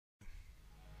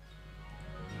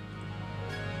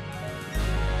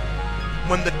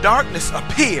When the darkness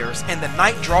appears and the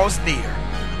night draws near,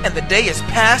 and the day is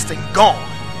past and gone,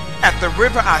 at the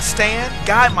river I stand,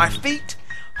 guide my feet,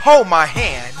 hold my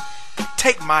hand,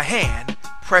 take my hand,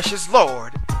 precious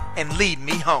Lord, and lead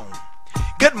me home.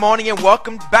 Good morning and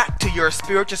welcome back to your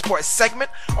spiritual sports segment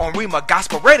on Rhema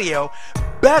Gospel Radio,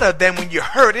 better than when you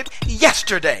heard it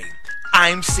yesterday.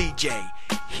 I'm CJ.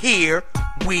 Here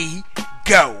we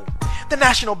go. The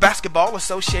National Basketball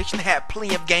Association had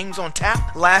plenty of games on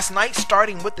tap last night,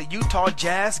 starting with the Utah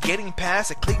Jazz getting past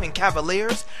the Cleveland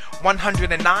Cavaliers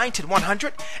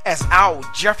 109-100 as Al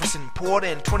Jefferson poured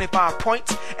in 25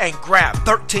 points and grabbed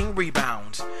 13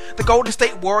 rebounds. The Golden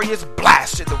State Warriors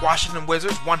blasted the Washington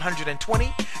Wizards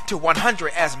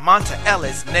 120-100 as Monta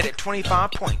Ellis netted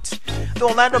 25 points. The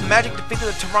Orlando Magic defeated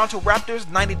the Toronto Raptors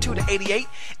 92-88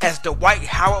 as Dwight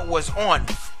Howard was on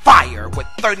fire with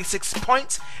 36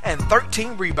 points and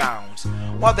 13 rebounds,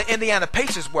 while the Indiana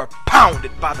Pacers were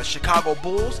pounded by the Chicago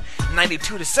Bulls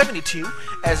 92-72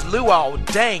 as Luol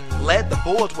Deng led the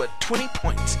Bulls with 20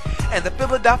 points, and the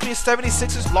Philadelphia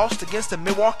 76ers lost against the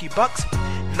Milwaukee Bucks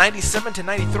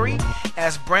 97-93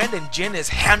 as Brandon Jennings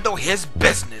handled his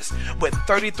business with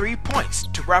 33 points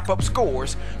to wrap up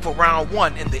scores for round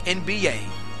 1 in the NBA.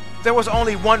 There was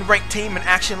only one ranked team in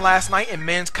action last night in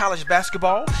men's college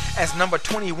basketball as number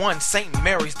 21 St.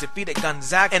 Mary's defeated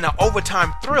Gonzaga in an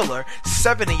overtime thriller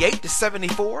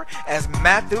 78-74 as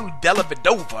Matthew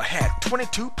Dellavedova had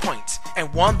 22 points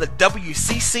and won the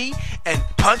WCC and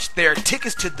punched their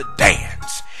tickets to the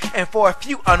dance. And for a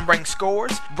few unranked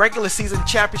scores, regular season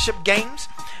championship games,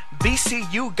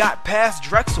 VCU got past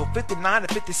Drexel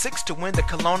 59-56 to win the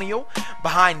Colonial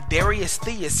behind Darius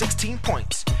Thea's 16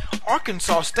 points.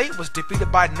 Arkansas State was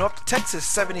defeated by North Texas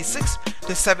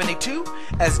 76-72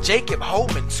 as Jacob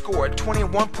Holman scored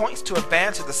 21 points to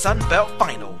advance to the Sun Belt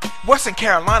Final. Western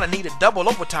Carolina needed double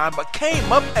overtime but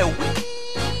came up a wee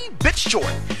bit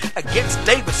short against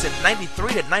Davidson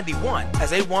 93-91 as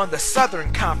they won the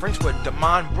Southern Conference with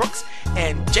Damon Brooks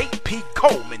and J.P.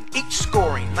 Coleman each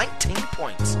scoring 19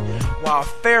 points, while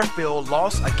Fairfield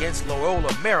lost against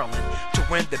Loyola, Maryland to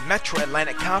win the Metro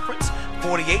Atlantic Conference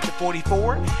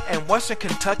 48-44, and Western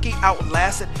Kentucky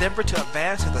outlasted Denver to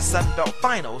advance to the Sun Belt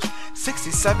Finals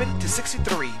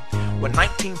 67-63 with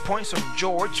 19 points from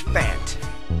George Fant.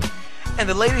 And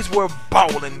the ladies were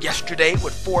balling yesterday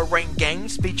with 4 ranked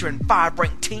games featuring 5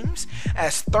 ranked teams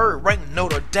as 3rd ranked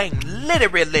Notre Dame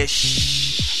literally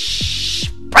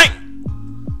spanked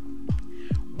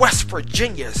West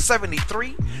Virginia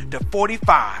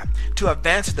 73-45 to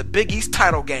advance to the Big East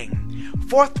title game.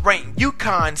 4th ranked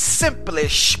UConn simply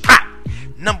spat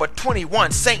number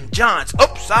 21 St. John's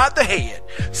upside the head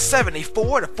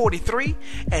 74-43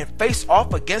 and face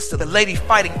off against the Lady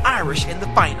Fighting Irish in the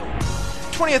final.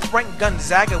 20th ranked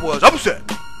Gonzaga was upset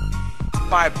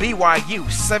by BYU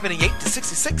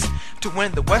 78-66 to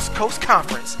win the West Coast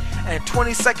Conference, and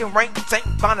 22nd ranked St.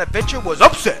 Bonaventure was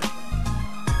upset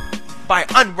by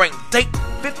unranked Dayton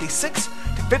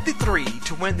 56-53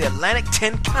 to win the Atlantic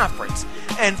 10 Conference.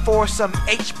 And for some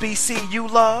HBCU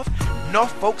love,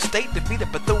 Norfolk State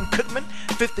defeated Bethune-Cookman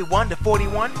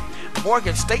 51-41.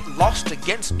 Morgan State lost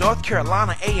against North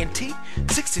Carolina A&T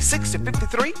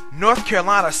 66-53. North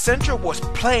Carolina Central was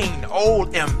plain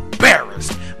old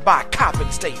embarrassed by Coppin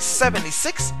State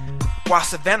 76, while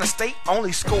Savannah State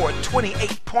only scored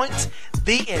 28 points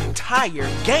the entire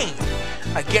game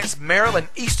against Maryland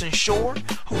Eastern Shore,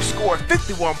 who scored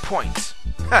 51 points.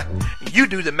 You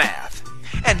do the math.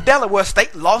 And Delaware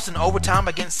State lost in overtime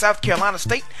against South Carolina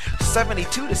State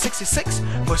 72-66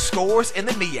 for scores in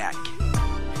the MEAC.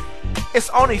 It's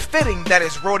only fitting that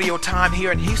it's rodeo time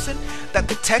here in Houston that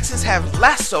the Texans have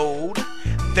lassoed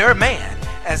their man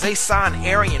as they signed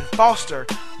Arian Foster,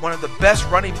 one of the best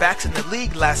running backs in the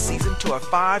league last season, to a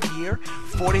 5-year,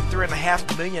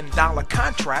 $43.5 million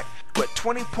contract with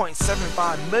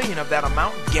 $20.75 million of that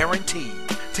amount guaranteed.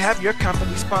 To have your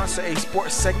company sponsor a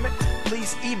sports segment,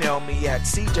 please email me at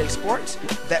CJSports,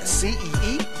 that's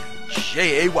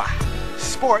CEEJAY,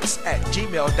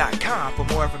 sports@gmail.com for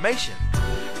more information.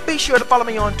 Be sure to follow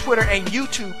me on Twitter and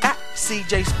YouTube at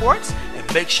CJ Sports,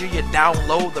 and make sure you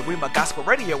download the Rhema Gospel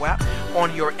Radio app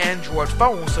on your Android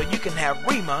phone so you can have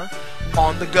Rhema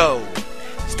on the go.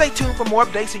 Stay tuned for more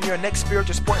updates in your next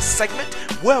spiritual sports segment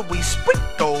where we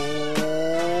sprinkle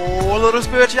a little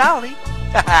spirituality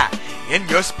in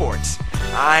your sports.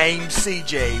 I'm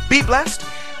CJ. Be blessed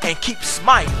and keep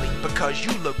smiling because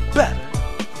you look better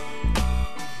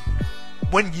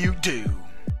when you do.